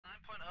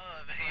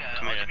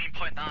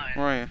9.9.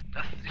 Right.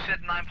 You said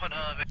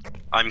 9.0.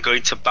 I'm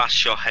going to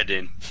bash your head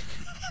in.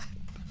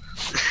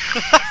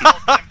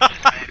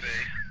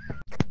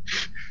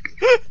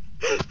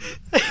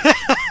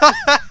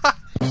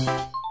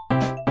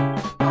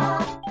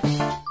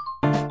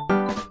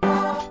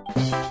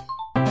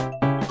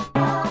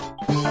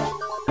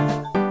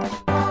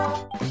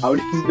 How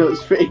did he not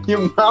straight in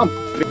your mouth?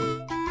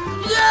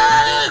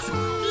 Yes!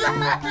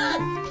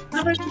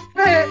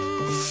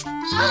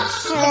 I'm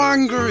so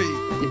angry!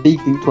 If he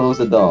can close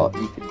the door,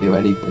 he can do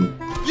anything.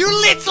 You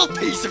little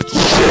piece of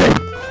shit!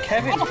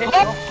 Kevin,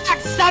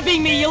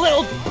 Stabbing me, you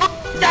little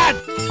dad!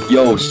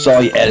 Yo,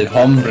 soy el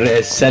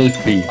hombre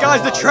selfie.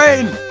 Guys, the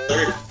train!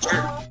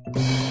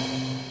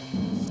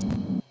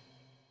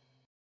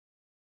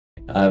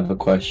 I have a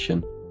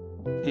question.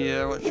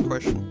 Yeah, what's your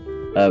question?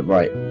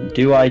 Right,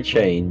 do I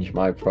change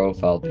my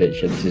profile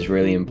picture, this is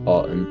really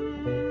important,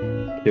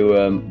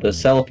 to the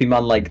selfie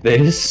man like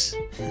this?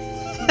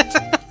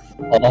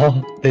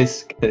 Or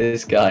this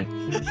guy?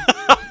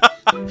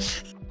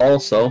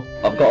 Also,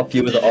 I've got a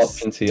few other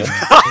options here.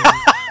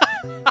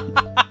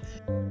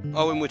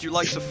 Owen, would you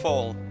like to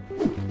fall?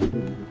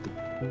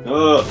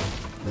 Oh,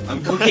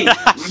 I'm cooking.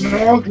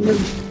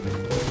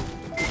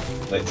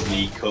 Let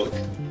me cook.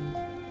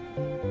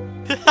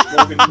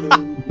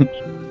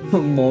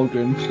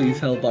 Morgan, please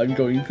help, I'm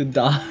going to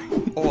die.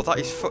 Oh, that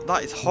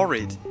is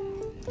horrid.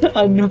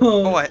 I know.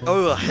 Oh,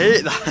 I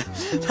hate that.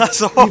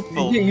 That's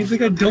awful. Yeah, you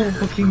think I don't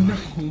fucking know.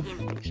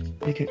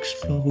 Big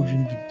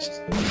explosions.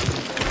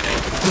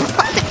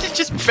 He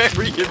just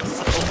bury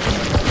himself.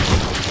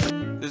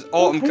 There's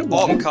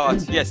autumn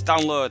cards. Yes,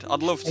 download.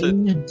 I'd love to.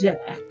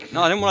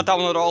 No, I didn't want to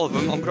download all of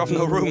them. I'm gonna have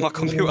no room on my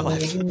computer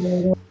left.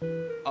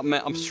 Oh,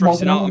 mate, I'm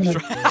stressing out. I'm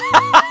stressing.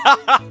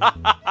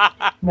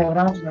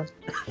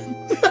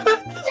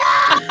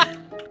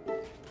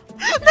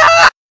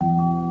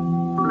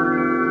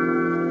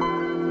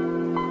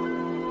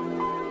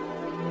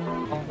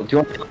 Do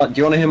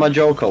you want to hear my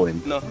joke,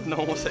 Owen? No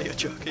one will say you're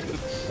joking.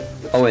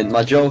 Owen,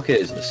 my joke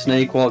is, a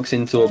snake walks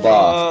into a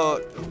bar. Oh.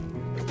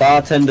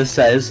 Bartender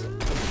says,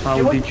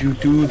 how did you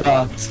do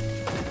that?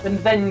 And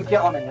then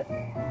get on it.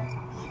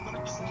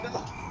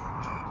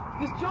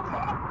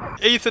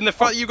 Ethan, the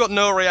fact you got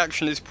no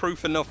reaction is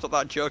proof enough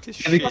that joke is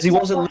shit. Because he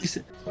wasn't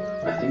listening.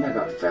 I think I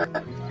got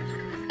fat.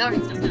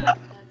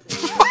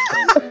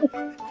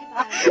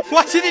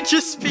 Why did it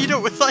just speed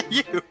up? Was that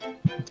you?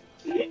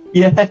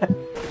 Yeah.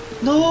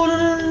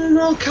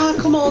 No, Kart,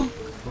 come on,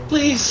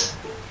 please.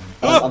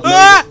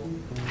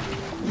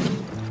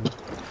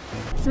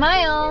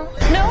 Smile.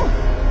 No.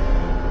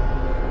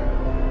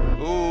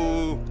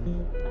 Ooh.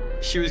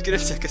 She was gonna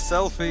take a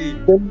selfie,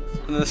 and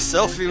the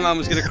selfie man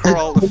was gonna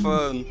crawl the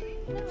phone.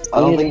 I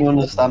don't think you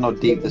understand how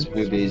deep this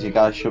movie is. You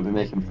guys should be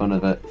making fun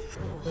of it.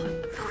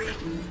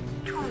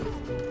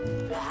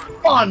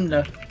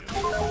 Fun!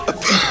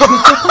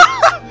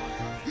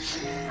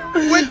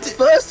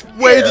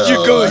 Where did you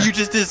go? You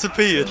just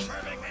disappeared.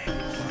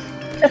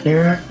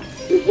 Here.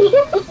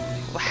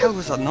 What the hell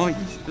was that noise?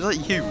 Was that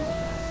you?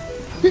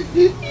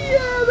 Yeah,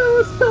 that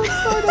was so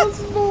fun, I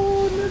was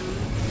born.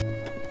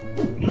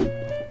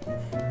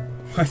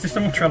 Why is there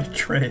someone trying to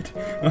trade?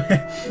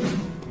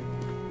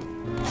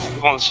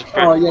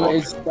 Oh yeah,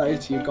 that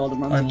is you, God,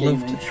 man. I'd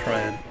love to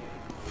trade.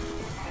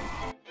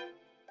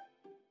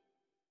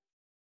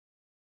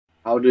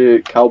 How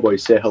do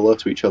cowboys say hello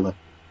to each other?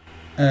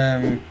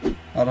 I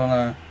don't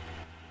know.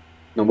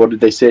 And what did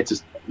they say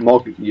to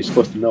Morgan? You're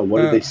supposed to know.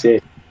 What did they say?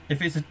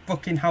 If it's a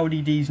fucking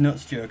Howdy D's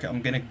nuts joke,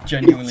 I'm gonna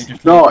genuinely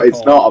just. No,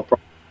 it's not a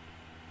problem.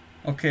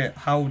 Okay,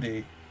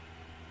 howdy.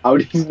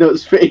 Howdy's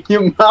nuts fit in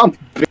your mouth.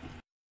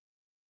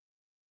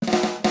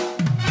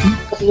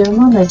 Your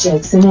mama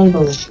jokes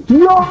enabled.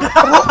 No!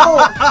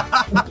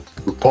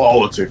 Your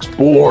politics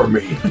bore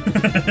me.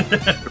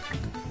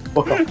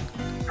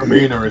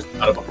 Demeanor is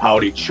that of a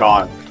pouty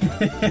child.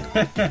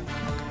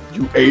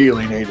 You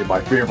alienated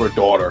my favorite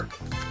daughter.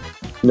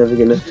 Never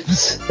gonna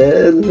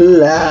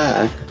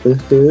lie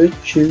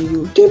hurt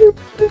you.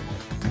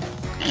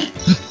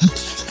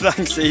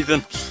 Thanks,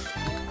 Ethan.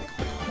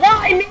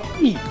 Why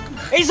me?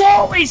 It's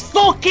always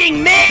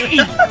fucking me!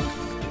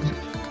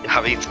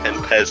 Having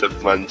 10 pairs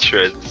of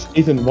mantras.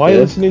 Ethan, why are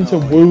you listening to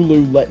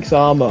Wooloo Lex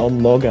Armour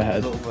on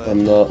Loggerhead?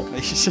 I'm not.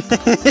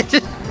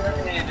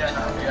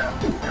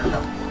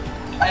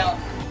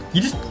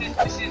 You just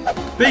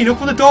being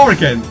up on the door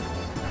again.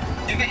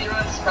 You get your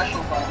own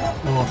special by now.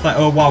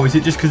 Oh wow, is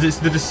it just because it's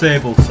the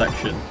disabled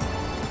section?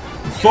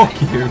 Fuck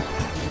you.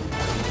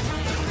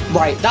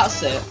 Right,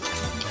 that's it.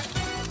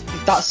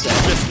 That's it.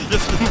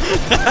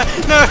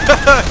 No!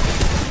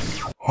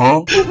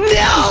 Huh?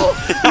 No!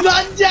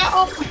 Man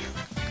down!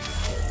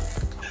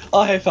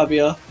 Oh, hey,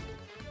 Fabio.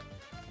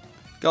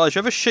 Guys, you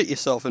ever shit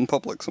yourself in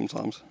public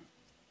sometimes?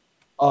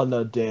 Oh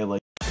no, daily.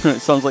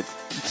 It sounds like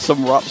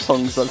some rap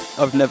songs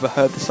I've never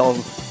heard this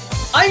album.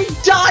 I'm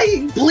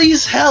dying!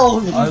 Please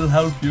help! I'll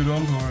help you,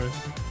 don't worry.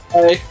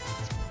 Hey.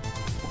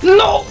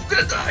 No! I'm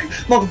gonna die!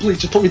 Morgan, please,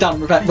 just put me down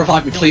and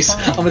revive me, please.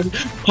 I'm in...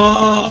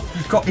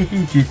 You've got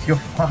ages, you're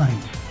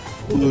fine.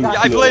 Yeah,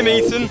 I blame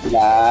Ethan.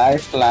 Fly,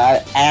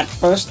 fly. At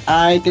first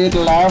I did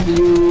love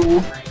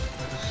you.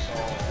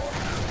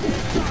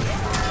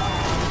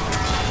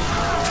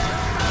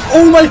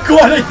 Oh my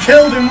god, I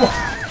killed him!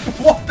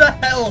 What the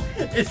hell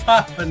is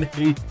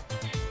happening?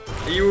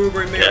 Are you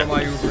Ubering me or am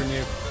I Ubering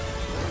you?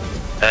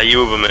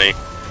 You over me.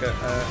 Okay,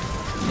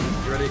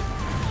 you ready?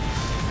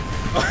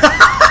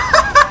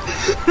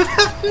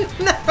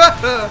 No!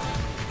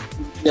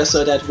 Yes,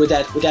 we're dead. We're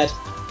dead. We're dead.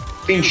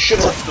 Being shut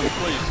up.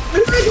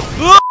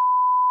 Please.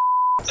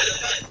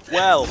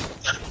 Well.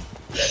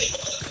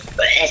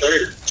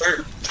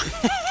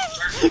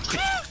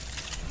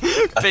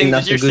 Bing,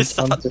 did you just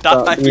start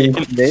dying?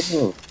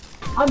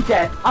 I'm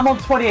dead. I'm on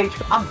 20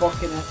 HP. I'm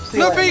booking it. See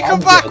you No, later. Bing, come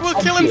back. We'll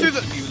kill him through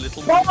the. You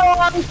little. Come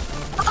on!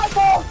 I'm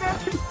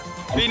booking!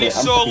 Bean is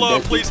so low.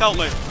 Please help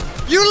me.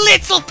 You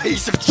little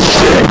piece of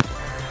shit.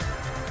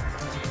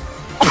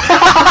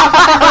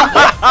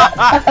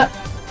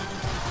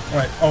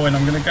 Right, Owen,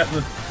 I'm gonna get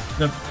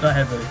the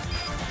heavy.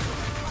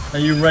 Are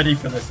you ready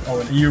for this,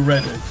 Owen? Are you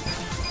ready?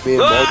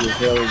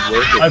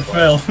 I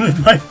failed.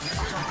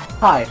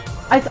 Hi,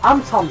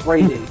 I'm Tom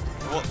Brady.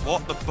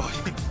 What the fuck?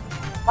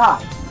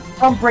 Hi,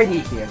 Tom Brady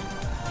here.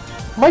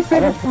 My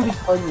favorite food is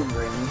onion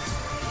rings.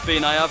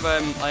 Bean, I have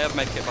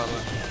medkit by the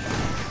way.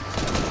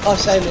 Oh,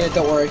 same here.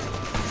 Don't worry.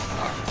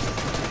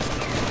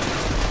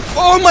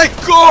 Oh my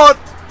god!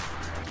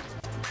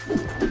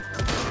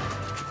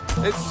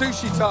 It's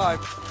sushi time.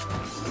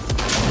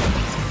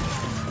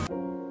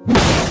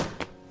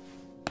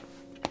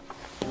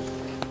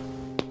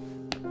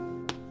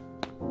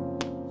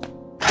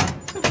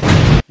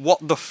 What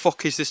the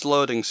fuck is this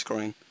loading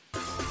screen?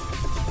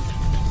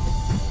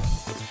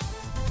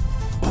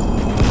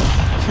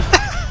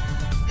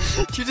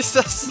 You just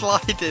start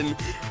sliding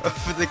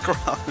over the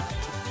ground.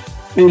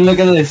 Hey, look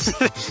at this.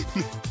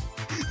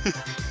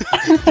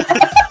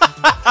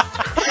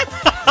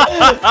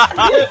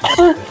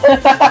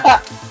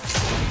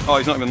 Oh,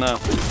 he's not even there.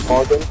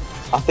 Morgan,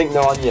 I think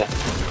they're on you.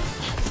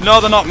 No,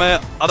 they're not, mate.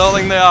 I don't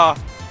think they are.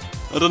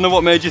 I don't know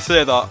what made you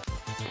say that.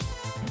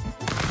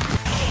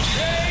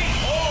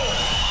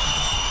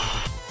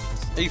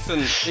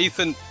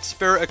 Ethan,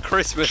 spirit of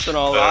Christmas and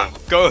all that.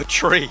 Go a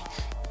tree.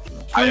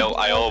 I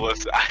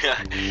almost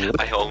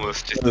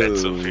just said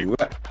something.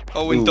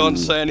 Owen, don't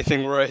say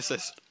anything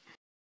racist.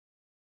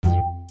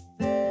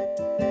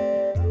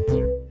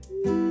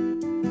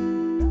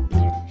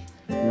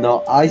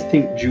 No, I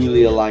think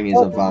Julia Lang is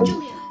a vam.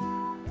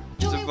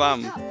 She's a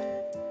vam.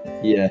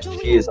 Yeah,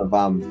 she is a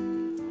vam.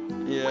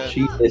 Yeah.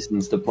 She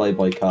listens to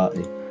Playboy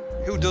Carti.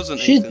 Who doesn't,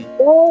 Ethan?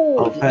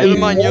 Never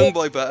mind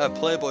Youngboy better,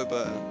 Playboy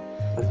better.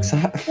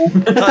 Exactly.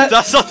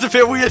 That sounds a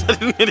bit weird, I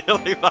didn't mean it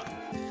like that.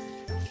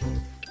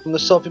 And the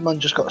selfie man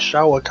just got a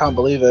shower, can't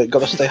believe it.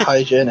 Gotta stay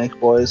hygienic,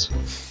 boys.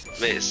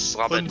 Mate, it's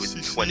slabbed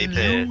with 20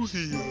 pairs.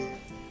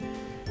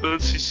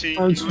 Fancy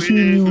seeing you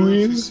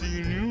here.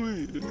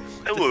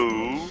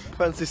 Hello.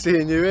 Fancy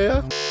seeing you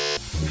here.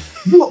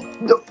 Oh,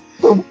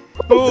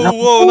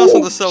 whoa, that's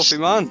not the selfie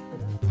man.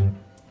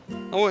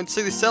 I want to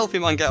see the selfie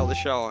man get out of the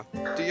shower.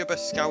 Do your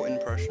best scout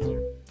impression.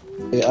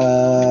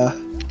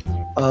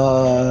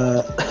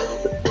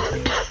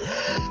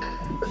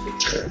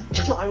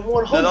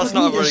 No, that's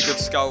not a very good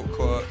scout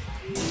quote.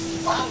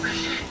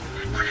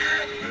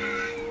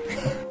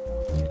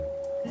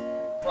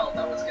 Well,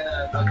 that was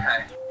gonna. Okay.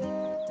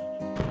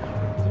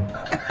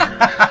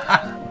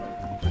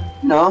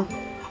 No.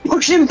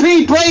 Pushing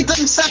P played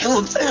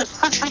themselves!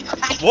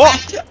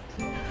 What?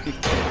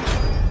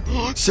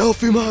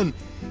 Selfie man!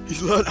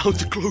 He's learned how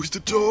to close the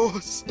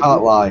doors!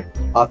 Can't lie.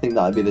 I think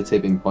that'd be the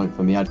tipping point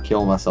for me. I'd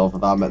kill myself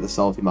if I met the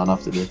selfie man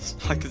after this.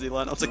 Why, because he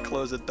learned how to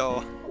close a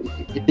door.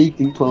 If he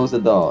can close the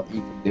door, he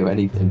can do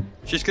anything.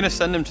 She's gonna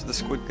send him to the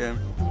Squid Game.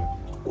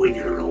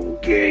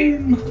 Squid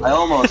Game. I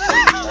almost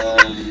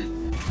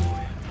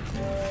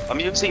I'm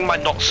using my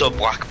not so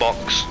black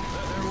box.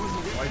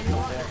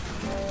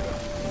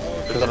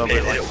 Because I don't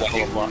really like the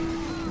colour black.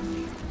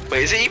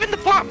 Wait, is it even the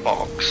black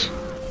box?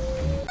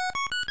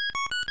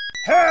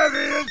 Heavy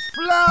is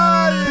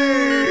flying!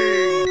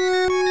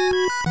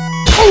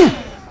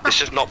 It's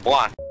just not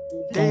black.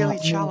 Daily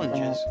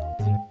challenges.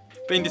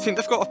 Bean, do you think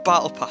they've got a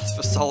battle pass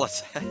for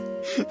solitaire?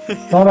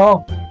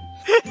 No.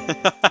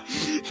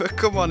 But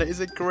come on, it is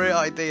a great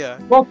idea.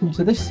 Welcome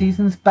to this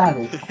season's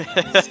battle.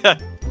 That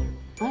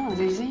was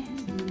easy.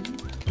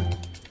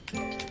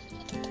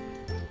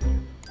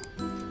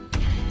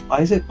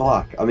 Why is it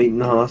black? I mean,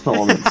 no, that's not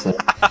what it said.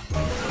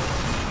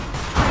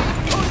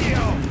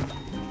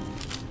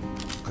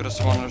 Could have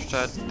sworn it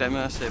was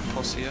demo say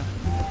pussy.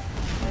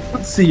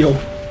 See you.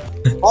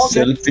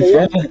 Selfie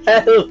from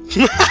hell.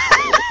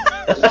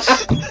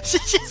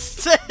 She's just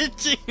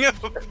searching up.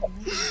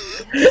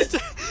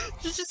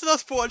 She's just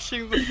not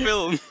watching the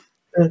film.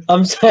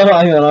 I'm sorry,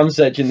 hang on, I'm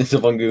searching this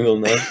up on Google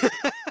now.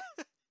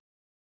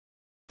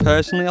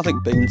 Personally, I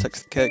think Bean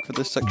takes the cake for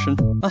this section.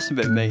 That's a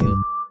bit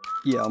mean.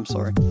 Yeah, I'm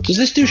sorry. Does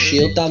this do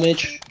shield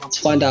damage? Let's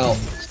find out.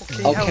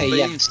 Okay, hell,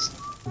 yes.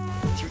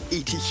 You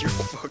idiot, you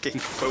fucking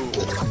fool.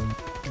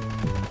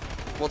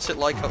 What's it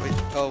like?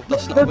 Oh,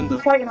 that's not a window.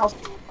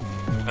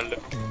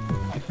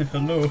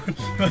 Hello.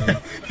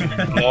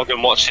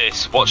 Morgan, watch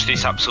this. Watch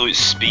this absolute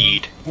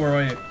speed. Where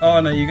are you? Oh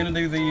no, you're gonna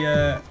do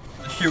the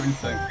shooting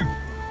thing.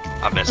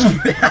 I missed.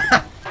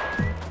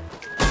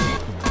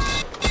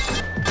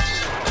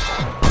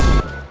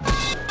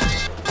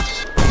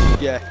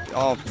 Yeah,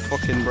 oh,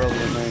 fucking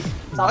brilliant, mate.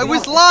 I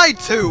was lied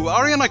to!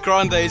 Ariana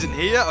Grande isn't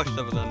here. Oh, she's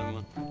over there, never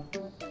mind.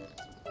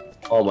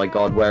 Oh my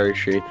god, where is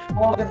she?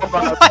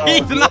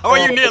 Ethan, how are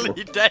you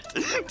nearly dead?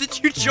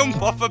 Did you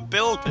jump off a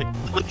building?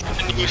 Look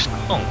at the new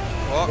song.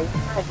 What?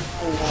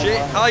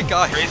 Shit, hi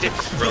guys. Crazy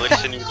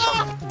release a new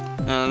song.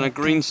 And a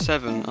green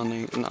 7 I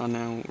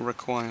now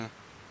require.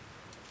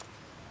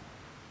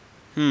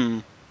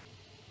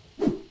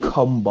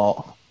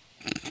 Combot.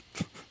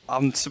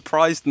 I'm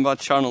surprised my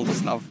channel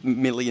doesn't have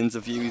millions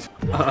of views.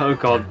 Oh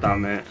god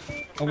damn it.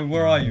 Owen,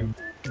 where are you?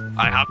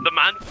 I have the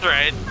man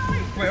thread.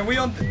 Wait, are we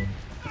on?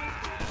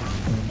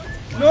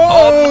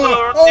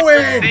 No!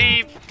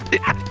 Owen!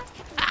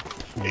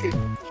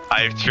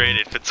 I've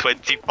traded for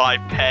 25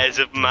 pairs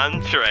of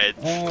man threads.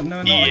 Oh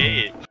no, no.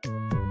 Yeah.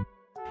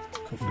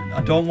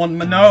 I don't want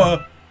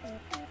Manoa.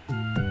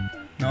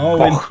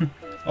 No, Owen.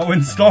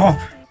 Owen, stop.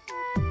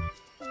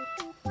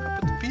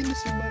 Put the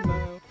penis in my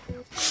mouth.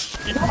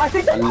 I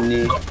think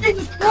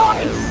Jesus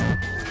Christ!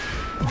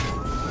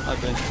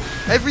 I've been.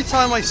 Every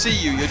time I see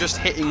you, you're just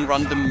hitting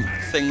random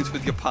things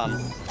with your pan.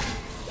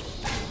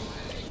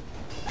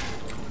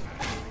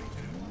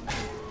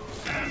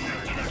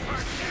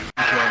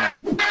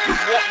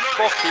 What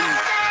fucking...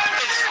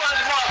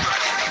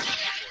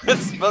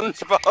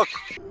 SpongeBob!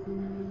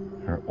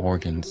 Her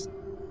organs,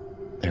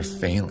 they're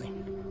failing.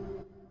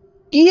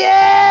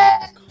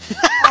 Yeah!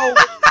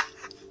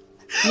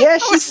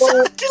 Yes, I was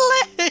so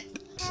delayed!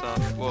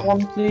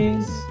 One,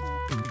 please.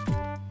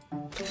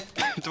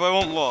 Do I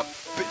want what?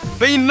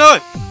 Bean, no!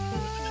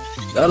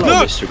 Hello,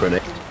 No! Mr.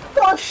 Grenade.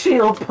 Got a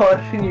shield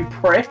pushing, you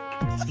prick.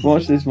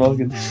 Watch this,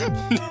 Morgan. No,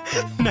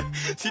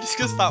 so you just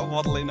gonna start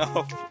waddling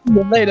off.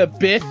 You later,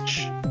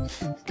 bitch.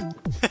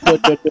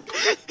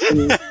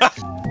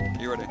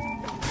 You ready?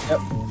 Yep.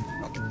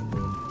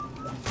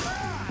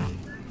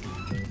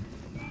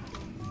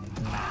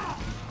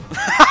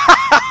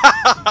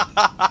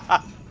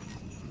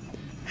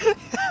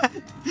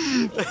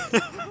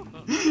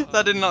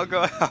 That did not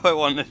go how I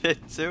wanted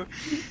it to.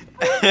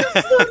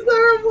 It's so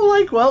terrible,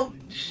 like, well,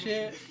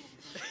 shit.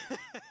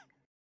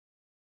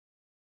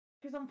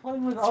 Because I'm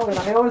playing with Owen,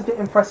 I always get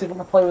impressive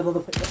when I play with other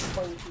people.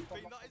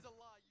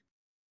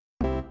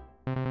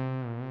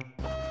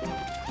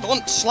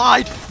 Don't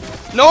slide!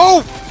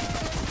 No!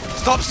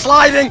 Stop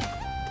sliding!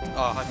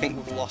 Oh, I think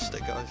we've lost it,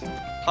 guys.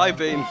 Hi,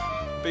 Bean.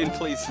 Bean,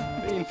 please.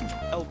 Bean,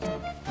 help.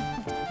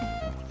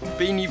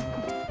 Bean, you've...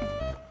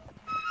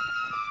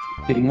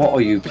 Bean, what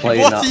are you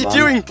playing What at, are you man?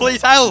 doing?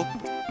 Please help!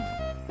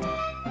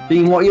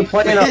 Bean, what are you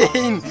playing at?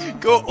 Bean,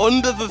 go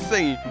under the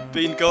thing.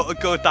 Bean,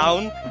 go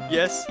down.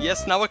 Yes,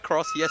 yes, now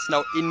across. Yes,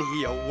 now in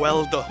here.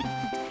 Well done.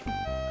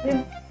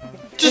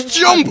 Just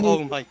jump!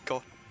 Oh my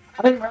god.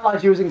 I didn't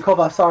realise you was in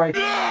cover, sorry.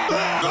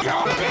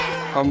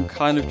 I'm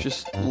kind of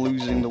just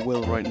losing the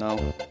will right now.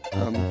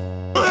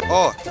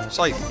 Oh,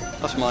 Scythe.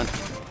 That's mine.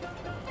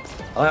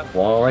 I have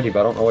one already,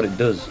 but I don't know what it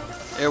does.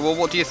 Yeah, well,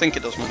 what do you think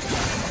it does, man?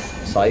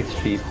 Scythes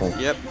people.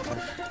 Yep.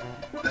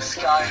 The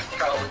sky is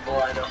probably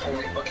blind.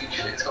 Holy fucking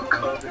shit, it's got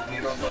COVID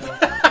in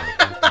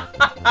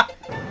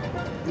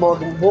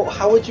Morgan,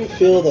 how would you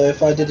feel though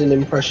if I did an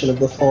impression of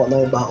the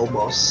Fortnite battle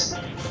boss?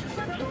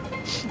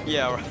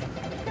 Yeah, right.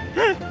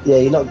 Yeah,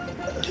 you're not.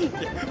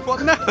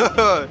 What?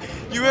 No!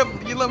 You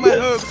let my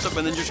herbs up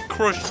and then just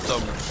crushed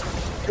them.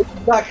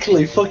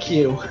 Exactly, fuck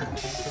you.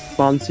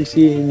 Fancy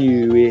seeing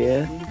you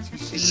here.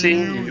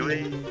 Seeing you,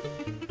 eh?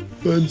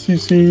 Fancy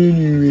seeing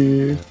you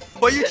here.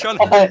 What are you trying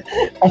to do?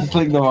 I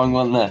clicked the wrong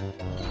one there.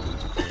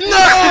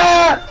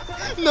 No!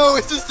 No,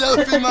 it's a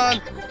selfie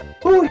man!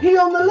 Oh, he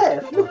on the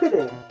left, look at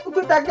him. Look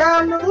at that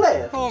guy on the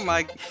left. Oh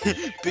my...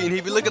 Bean,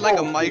 he'd be looking like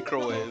a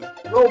microwave.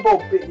 Robo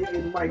bitch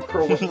in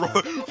microwave.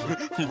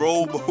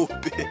 Robo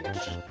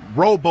bitch.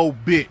 Robo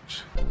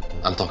bitch.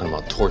 I'm talking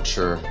about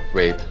torture,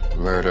 rape,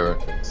 murder,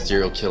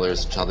 serial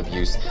killers, child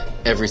abuse,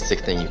 every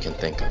sick thing you can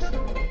think of.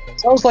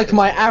 Sounds like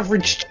my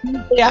average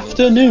Tuesday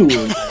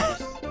afternoon.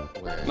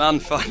 Man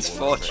finds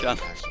 4chan.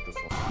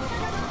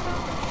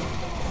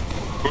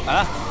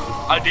 Huh?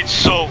 I did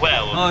so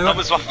well. Oh, that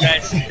was my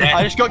best.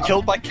 I just got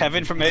killed by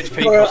Kevin from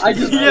HP. Bro, I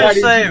just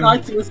same.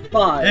 to a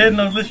spy. Aiden,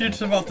 I was literally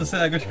just about to say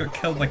I just got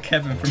killed by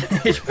Kevin from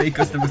HP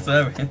customer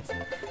service.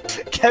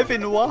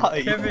 Kevin,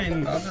 why?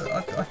 Kevin, I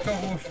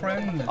thought we were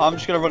friends. I'm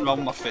just gonna run around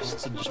with my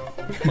fists and just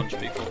punch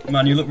people.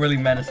 Man, you look really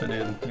menacing,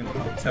 Aiden. You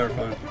look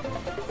terrifying.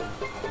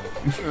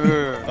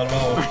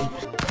 Hello.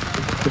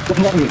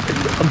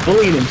 I'm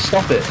bullying him,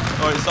 stop it.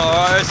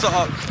 Alright,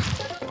 stop.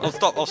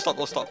 I'll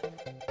stop.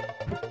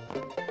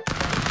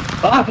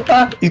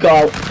 He's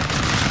got out.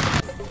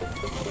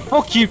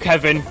 Fuck you,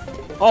 Kevin.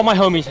 All my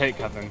homies hate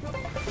Kevin.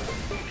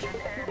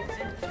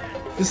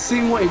 Just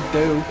seeing what he'd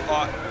do.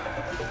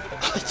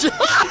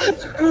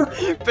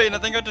 Bean, I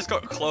think I just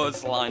got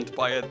clotheslined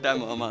by a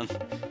demo man.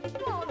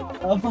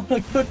 Oh,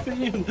 good for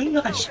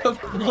you. I should have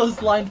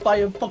clotheslined by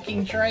a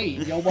fucking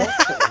train. You're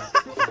welcome.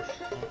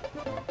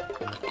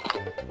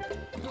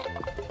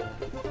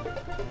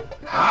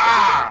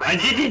 I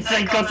didn't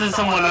say go to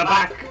someone at the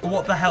back.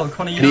 What the hell,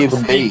 Connor? You Can you don't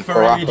even speak beat for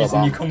Barack ages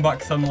and you Obama? come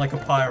back sounding like a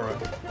pyro.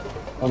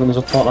 I'm gonna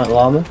Fortnite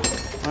llama.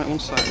 Right, one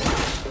sec.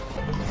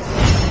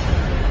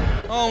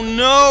 Oh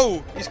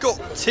no! He's got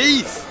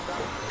teeth!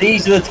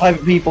 These are the type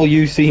of people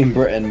you see in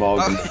Britain,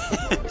 Morgan.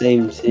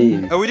 Same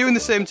team. Are we doing the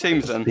same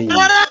teams then? No,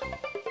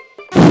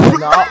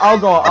 I'll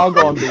go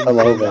on being I'm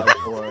over.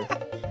 don't worry.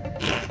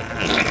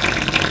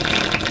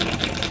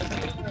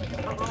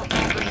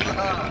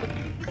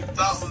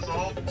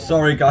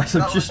 Sorry guys,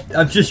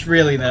 I'm just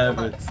really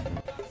nervous.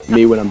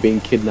 Me when I'm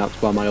being kidnapped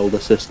by my older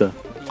sister.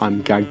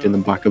 I'm gagged in the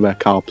back of her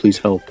car, please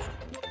help.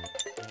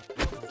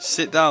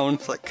 Sit down,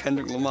 it's like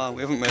Kendrick Lamar,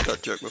 we haven't made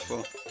that joke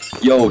before.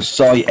 Yo,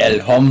 soy el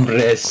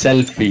hombre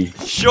selfie.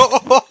 Shut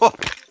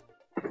up!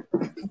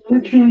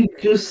 Literally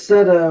just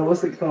said,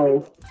 what's it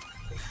called?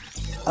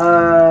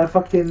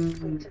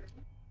 Fucking...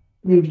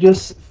 You've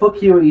just...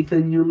 Fuck you,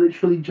 Ethan, you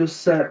literally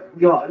just said...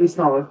 It's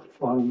not a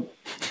phone.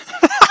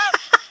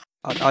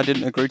 I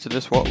didn't agree to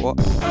this, what?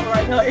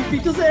 Alright, no, if he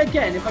does it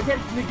again, if I get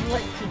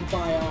neglected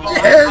by our...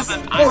 Yes!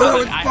 I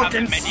have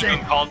a medicine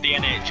called the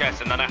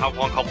NHS, and then I have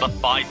one called the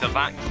Pfizer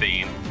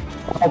vaccine.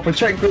 Oh,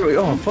 protect.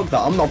 Oh, fuck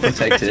that. I'm not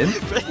protecting him.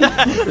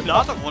 No,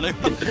 I don't want to.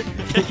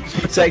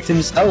 Protect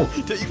himself.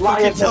 Don't you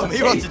fucking tell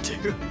me what to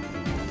do.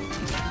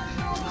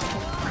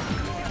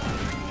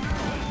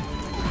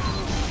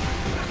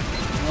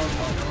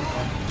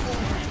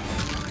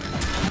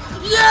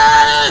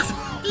 Yes!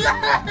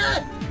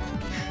 Yes!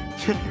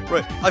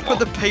 Right, I put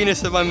the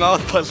penis in my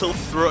mouth, my little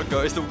throat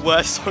go. It's the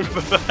worst song I've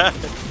ever heard.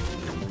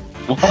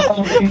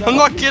 I'm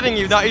not kidding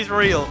you, that is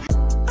real.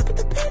 I put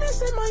the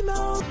penis in my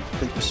mouth. I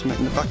think there's something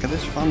in the back of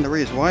this van. There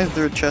is. Why is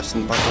there a chest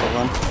in the back of the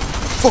van?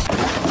 Fuck!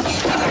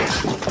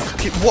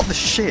 Okay, what the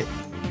shit?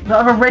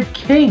 I have a red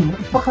king. What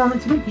the fuck am I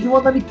meant to do? You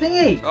want let me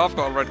thingy? Oh, I've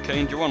got a red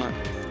cane. Do you want it?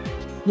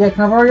 Yeah,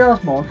 can I borrow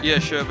yours, Mog? Yeah,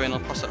 sure, Ben.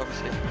 I'll pass it over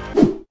to you.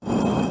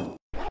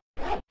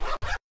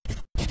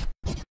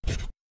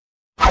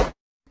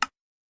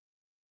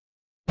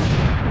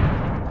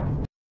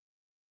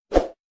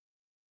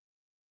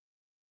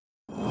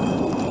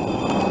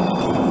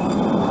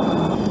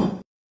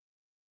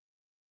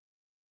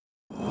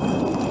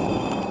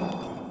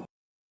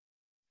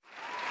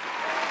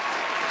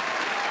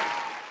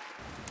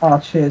 Oh,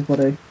 cheers,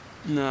 buddy.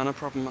 No, no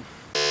problem, man.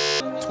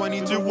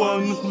 20 to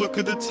 1, look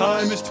at the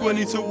time, it's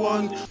 20 to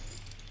 1.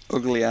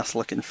 Ugly ass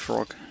looking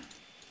frog.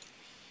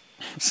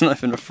 It's not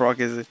even a frog,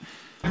 is it?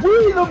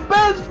 We the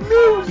best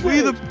music!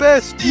 We the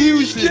best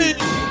music!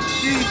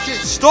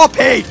 DJ. Stop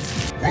it!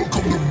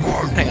 Welcome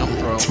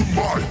to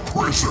my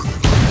prison.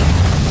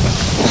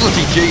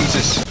 Bloody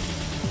Jesus!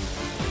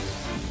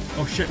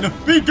 Oh shit, no.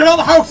 B, get out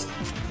of the house!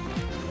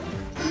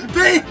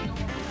 B!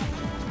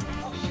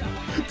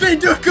 B,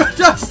 do a good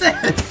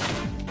downstairs!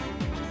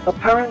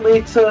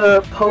 Apparently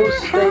to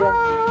post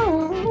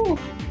a...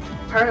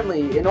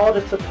 Apparently, in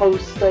order to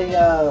post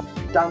a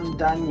Dan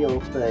Daniel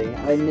thing,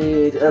 I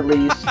need at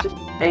least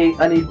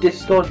I need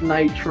Discord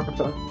Nitro.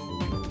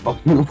 Oh,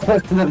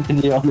 the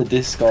video on the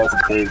Discord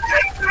group.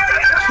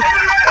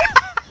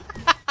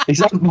 Is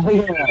that my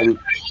one?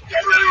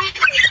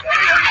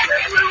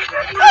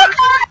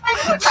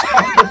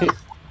 Stop it.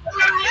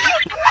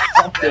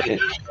 Stop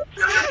it.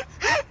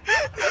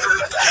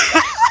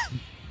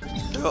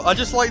 I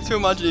just like to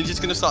imagine he's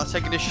just gonna start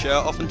taking his shirt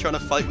off and trying to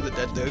fight with a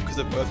dead dude because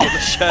they've both got the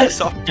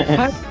shirts on.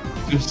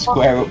 Just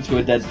square up to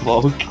a dead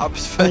bloke.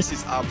 Abs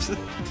versus abs.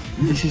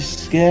 This is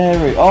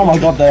scary. Oh my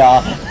god, they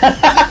are.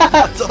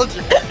 I told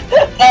you.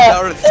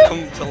 Gareth's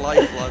come to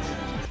life,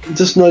 lads.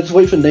 Just wait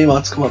for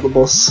Neymar to come out the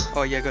bus.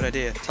 Oh yeah, good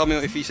idea. Tell me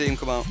if you see him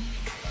come out.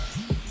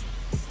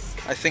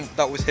 I think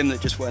that was him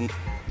that just went.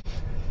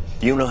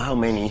 Do you know how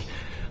many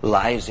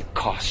lives it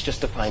costs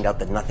just to find out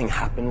that nothing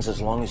happens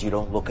as long as you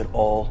don't look at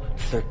all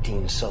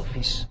 13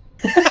 selfies?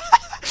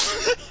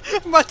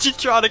 Imagine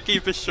trying to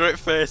keep a straight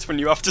face when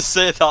you have to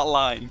say that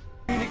line.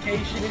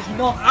 Communication is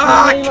not...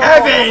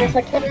 Kevin!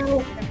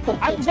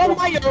 I was on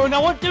my own, I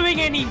wasn't doing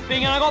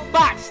anything, and I got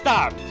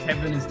backstabbed!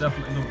 Kevin is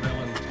definitely the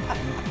villain.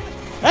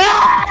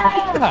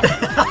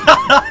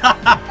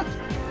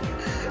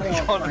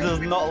 Connor does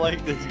not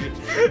like this.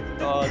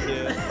 Oh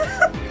dear.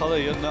 Connor,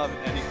 you're not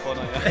having any fun,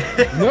 are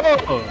you? No!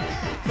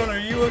 Connor, are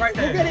you okay? Right,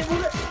 we'll get it,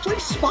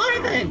 please spy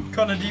then!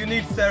 Connor, do you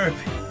need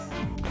therapy?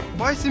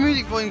 Why is the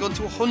music volume gone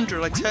to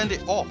 100? I turned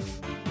it off.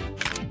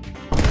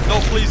 No,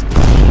 please.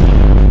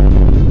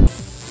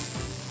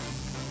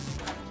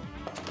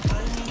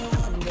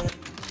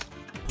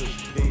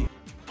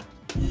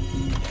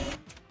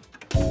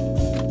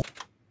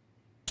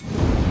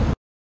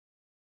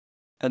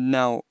 And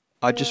now,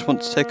 I just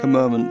want to take a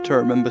moment to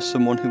remember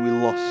someone who we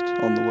lost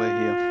on the way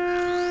here.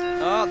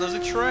 Ah, there's a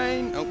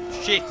train! Oh,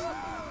 shit!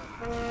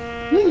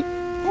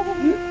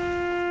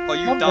 Oh,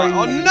 you died.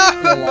 Oh,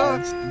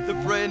 no! The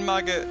brain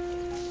maggot!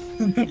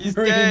 He's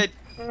dead!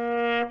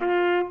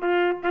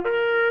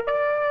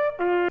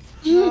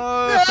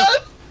 No!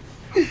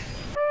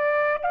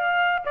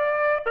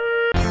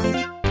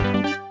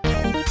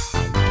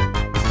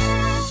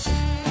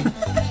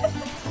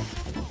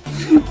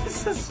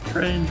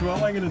 cringe. What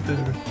am I gonna do?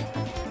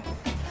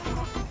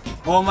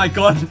 Oh my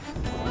god.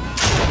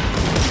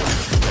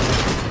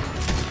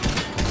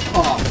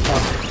 Oh,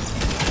 fuck.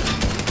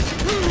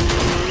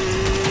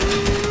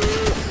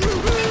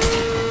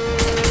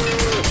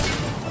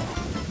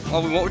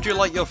 Owen, what would you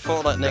like your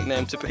Fortnite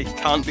nickname to be?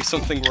 Can't be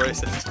something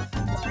racist.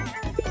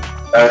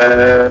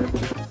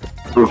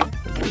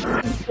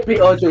 It'd be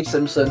OJ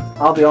Simpson,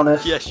 I'll be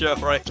honest. Yeah, sure,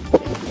 right.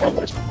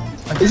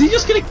 Is he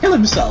just gonna kill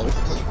himself?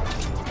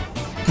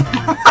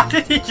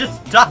 Did he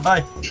just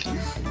die?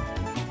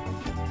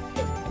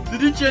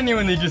 Did he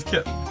genuinely just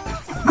kill?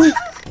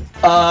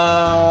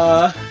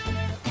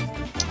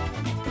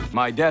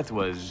 My death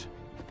was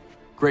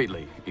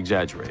greatly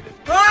exaggerated.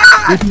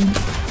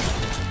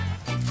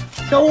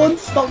 Go on,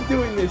 stop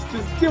doing this.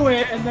 Just do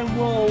it, and then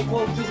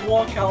we'll just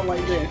walk out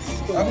like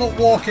this. I'm not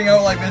walking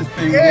out like this,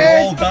 dude.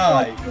 We'll all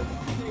die.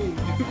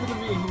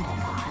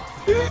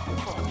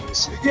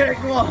 Yeah,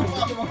 come on,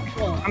 come on,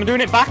 come on. I'm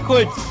doing it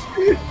backwards.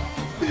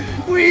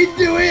 We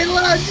do it,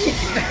 lads.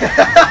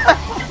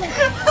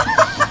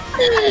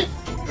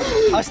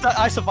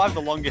 I survived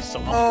the longest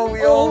song. Oh,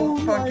 we all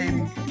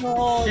fucking.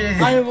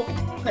 I am.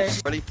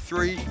 Ready?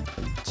 3,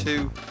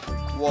 2,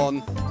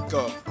 1,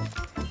 go.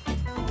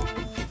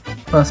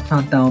 First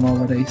countdown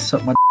already,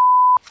 suck my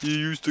You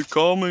used to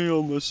call me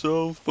on my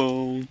cell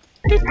phone.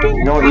 You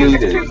know what you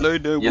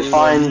do? You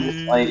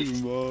find, like,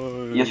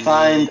 you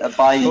find a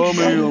bike,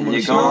 and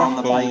you go on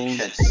the bike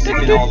shed,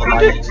 sticking all the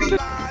bikes.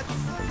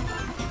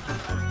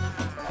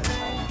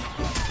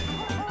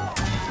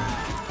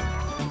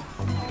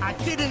 I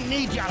didn't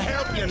need your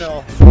help, you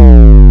know.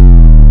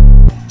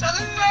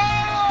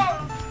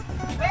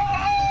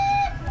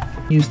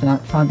 Use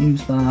that, can't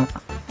use that.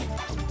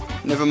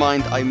 Never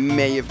mind, I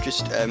may have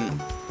just,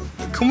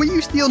 Can we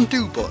use the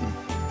undo button?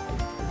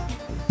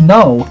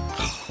 No!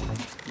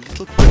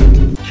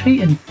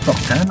 Cheating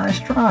fucker, nice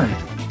try.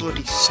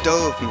 Bloody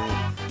stove,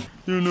 man.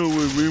 You know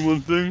what me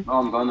one thing? Oh,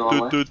 I'm going the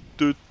wrong way.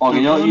 Oh,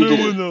 you know what you did?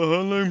 When the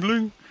hotline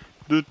bling?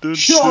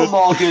 Shut up,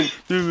 Morgan!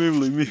 You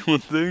me one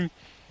thing?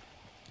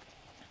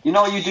 You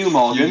know what you do,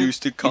 Morgan? You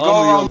used to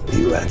call me on...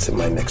 You answer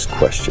my next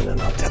question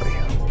and I'll tell you.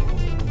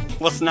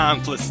 What's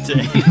 9 plus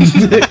 10?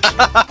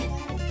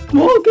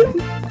 Morgan!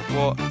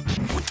 What?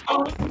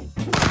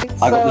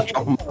 I got the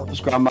drop from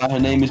grandma, her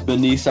name is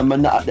Bernice, I'm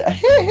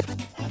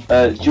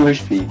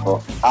Jewish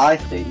people, I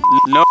think.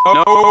 No!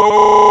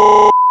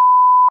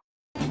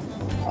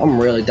 I'm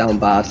really down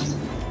bad.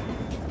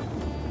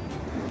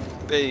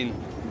 Bean,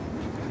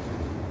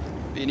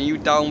 are you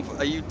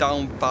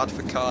down bad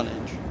for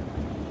Carnage?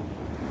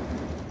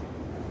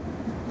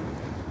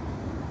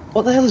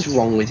 What the hell is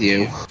wrong with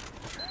you?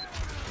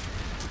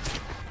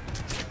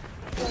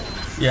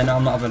 Yeah, no,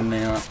 I'm not having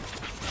any of that.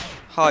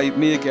 Hi,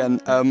 me again.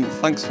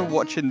 Thanks for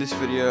watching this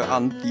video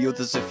and the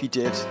others if you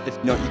did.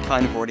 If not, you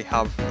kind of already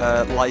have.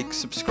 Like,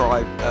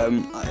 subscribe,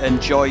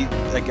 enjoy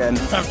again.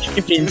 I've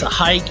kicked into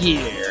high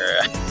gear.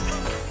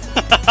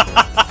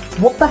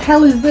 What the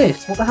hell is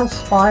this? What the hell's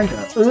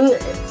Spider?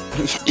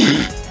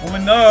 Oh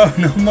no,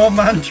 no more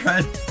man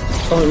treads.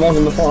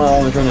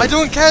 I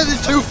don't care,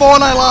 there's 2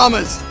 Fortnite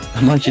llamas!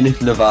 Imagine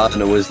if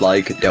Nirvana was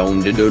like,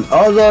 down,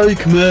 I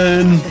like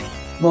men.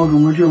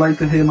 Morgan, would you like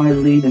to hear my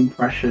lean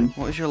impression?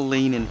 What is your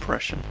lean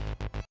impression?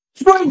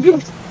 What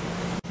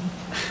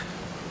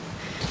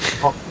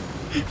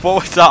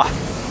was that?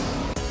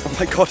 Oh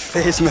my god,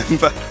 phase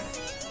member.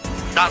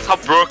 That's how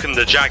broken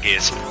the Jag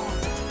is.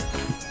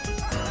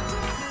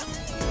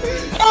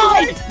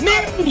 Oh,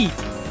 me!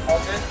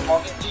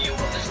 Morgan, do you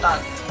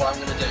understand what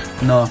I'm gonna do?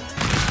 No.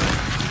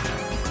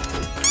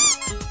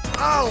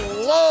 I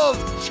love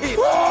cheap.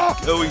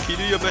 Owen, can you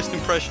do your best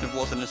impression of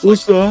what's in this?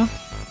 What's that?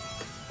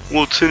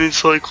 What's an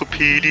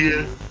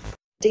encyclopedia?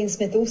 Dean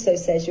Smith also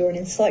says you're an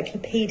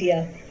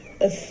encyclopedia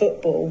of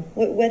football.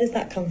 Where does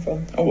that come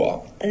from? A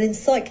what? An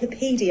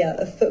encyclopedia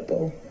of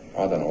football.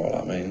 I don't know what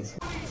that means.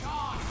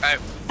 Hey,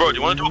 bro, do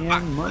you want to do a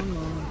back?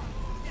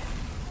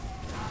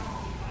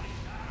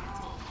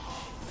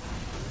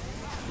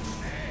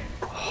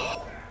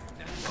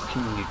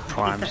 Fucking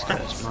crime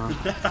stats, man.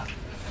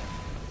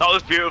 That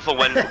was beautiful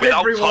when,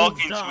 without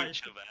talking to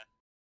each other.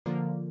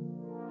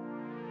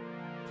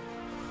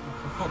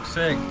 For fuck's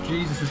sake,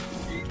 Jesus is...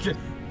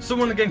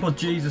 Someone in a game called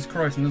Jesus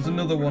Christ, and there's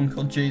another one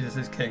called Jesus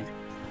is King.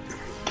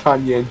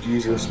 Kanye and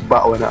Jesus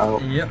battling it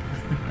out. Yep,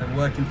 they're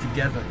working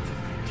together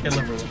to kill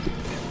everyone.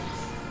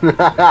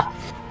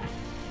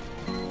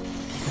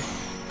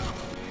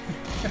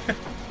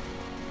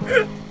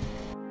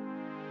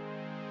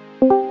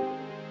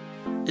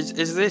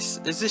 Is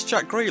this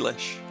Jack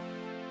Grealish?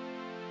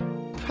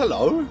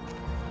 Hello.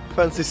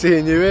 Fancy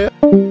seeing you here.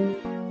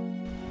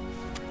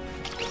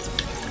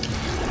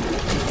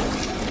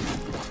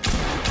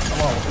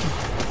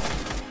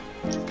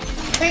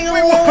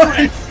 We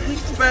won!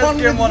 First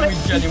game one and we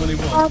genuinely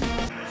won.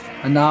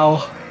 And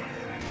now,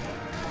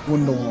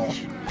 Wonderwall.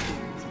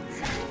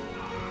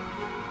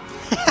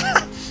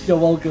 You're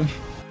welcome.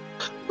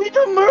 He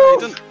don't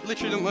move! He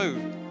literally don't move.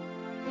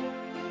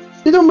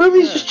 He don't move,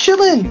 he's just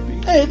chilling!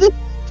 Hey, this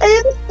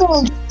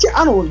one,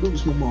 I don't want to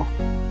lose no more.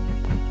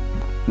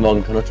 Come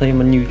on, can I tell you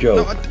my new joke?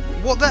 No,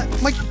 what the?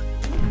 My...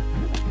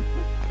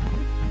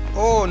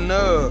 Oh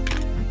no.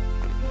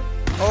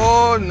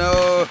 Oh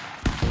no.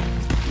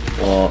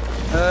 What?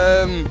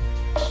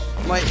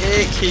 My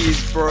A key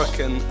is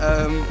broken.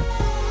 I'm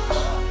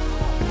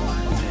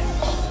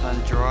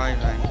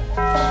driving.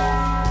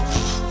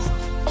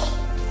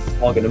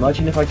 Morgan,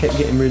 imagine if I kept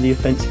getting really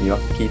offensive and you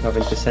have to keep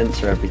having to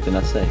censor everything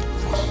I say.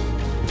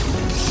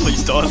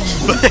 Please don't.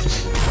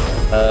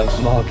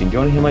 Morgan, do you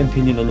want to hear my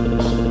opinion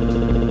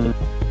on...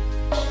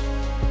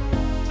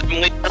 I'm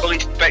literally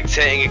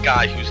spectating a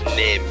guy whose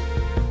name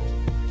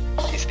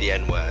is the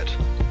N-word.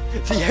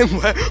 The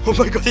N-word? Oh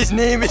my god, his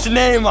name is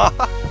Neymar!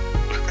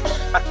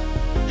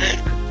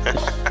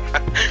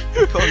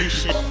 Holy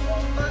shit.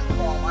 First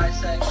of all, I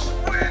said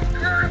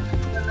Squidward,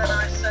 and then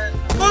I said...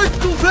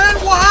 Michael, then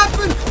what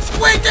happened?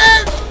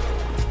 Squidward!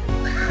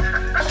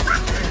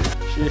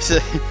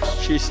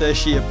 She says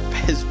she a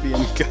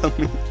lesbian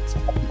gummy.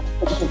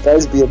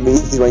 Lesbian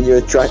means when you're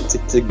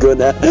attracted to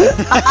Gunnar.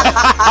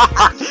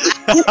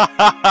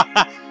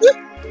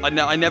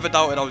 I never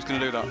doubted I was going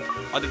to do that.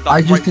 I did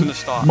that right from the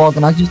start.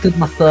 Morgan, I just did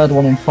my third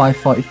one in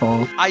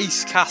 5:44.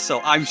 Ice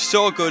Castle. I'm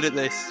so good at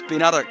this. I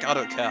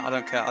don't care.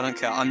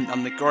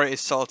 I'm the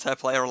greatest solitaire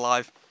player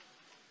alive.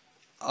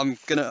 I'm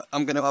gonna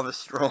have a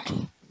straw.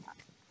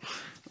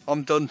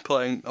 I'm done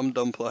playing.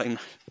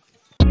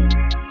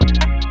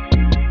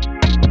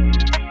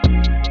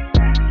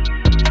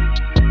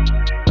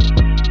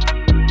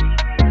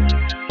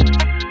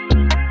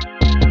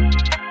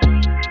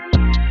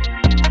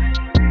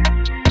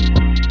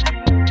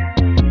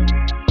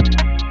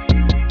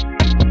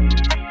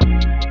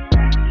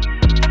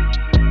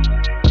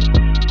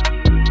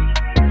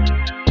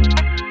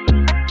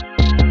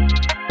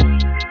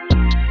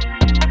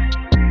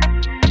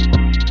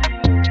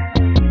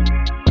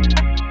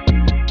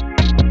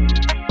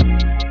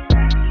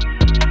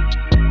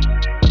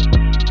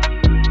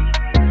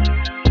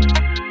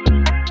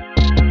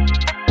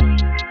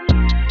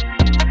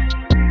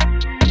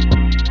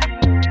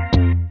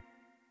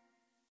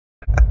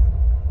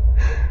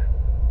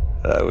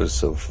 That was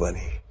so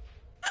funny.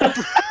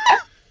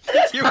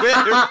 You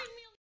hear him?